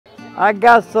I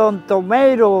got some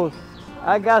tomatoes.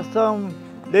 I got some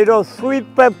little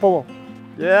sweet pepper.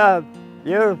 Yeah,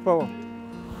 beautiful.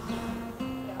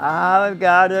 I have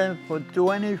garden for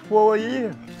 24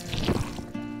 years.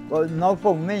 But not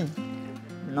for me.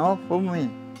 Not for me.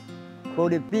 For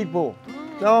the people.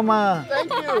 Toma.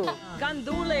 Thank you.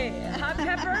 Gandule, hot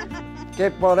pepper.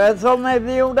 Que por eso me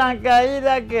di una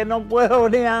caída que no puedo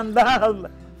ni andar.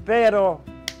 Pero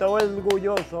estoy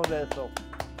orgulloso de eso.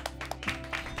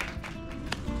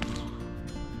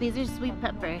 These are sweet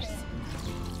peppers.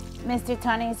 Mr.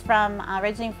 Tony's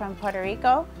originally from Puerto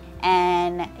Rico,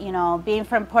 and being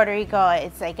from Puerto Rico,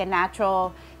 it's like a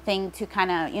natural thing to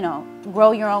kind of,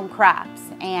 grow your own crops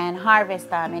and harvest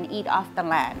them and eat off the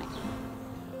land.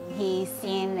 He's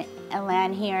seen a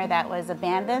land here that was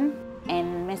abandoned,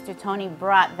 and Mr. Tony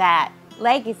brought that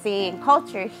legacy and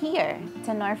culture here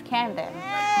to North Camden.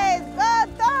 Yes,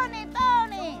 go Tony,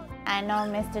 Tony! I know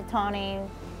Mr. Tony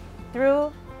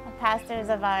through pastors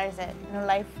of ours at New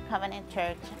Life Covenant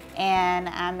Church, and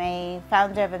I'm a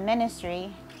founder of a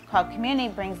ministry called Community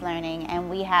Brings Learning,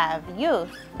 and we have youth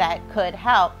that could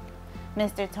help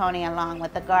Mr. Tony along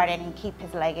with the garden and keep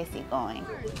his legacy going.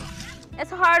 It's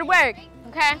hard work,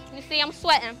 okay? You see, I'm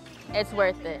sweating. It's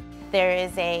worth it. There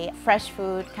is a fresh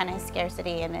food kind of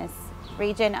scarcity in this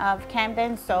region of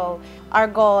Camden, so our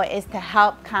goal is to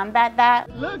help combat that.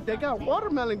 Look, they got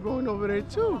watermelon growing over there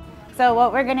too. So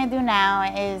what we're gonna do now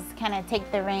is kind of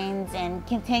take the reins and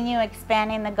continue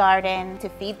expanding the garden to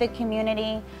feed the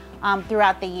community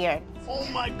throughout the year. Oh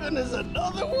my goodness,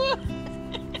 another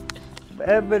one!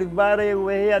 Everybody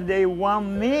over here, they want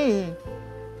me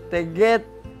to get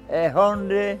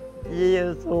 100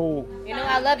 years old. You know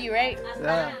I love you, right?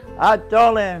 I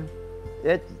told him,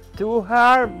 it's too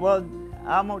hard, but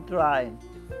I'm gonna try.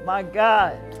 My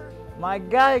God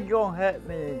gonna help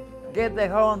me get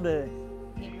 100.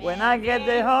 When I get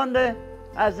 100,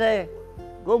 I say,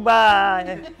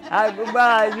 goodbye.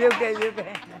 Goodbye, you can.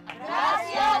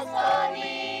 Gracias,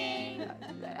 Tony.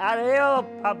 Adiós,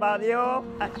 papá Dios.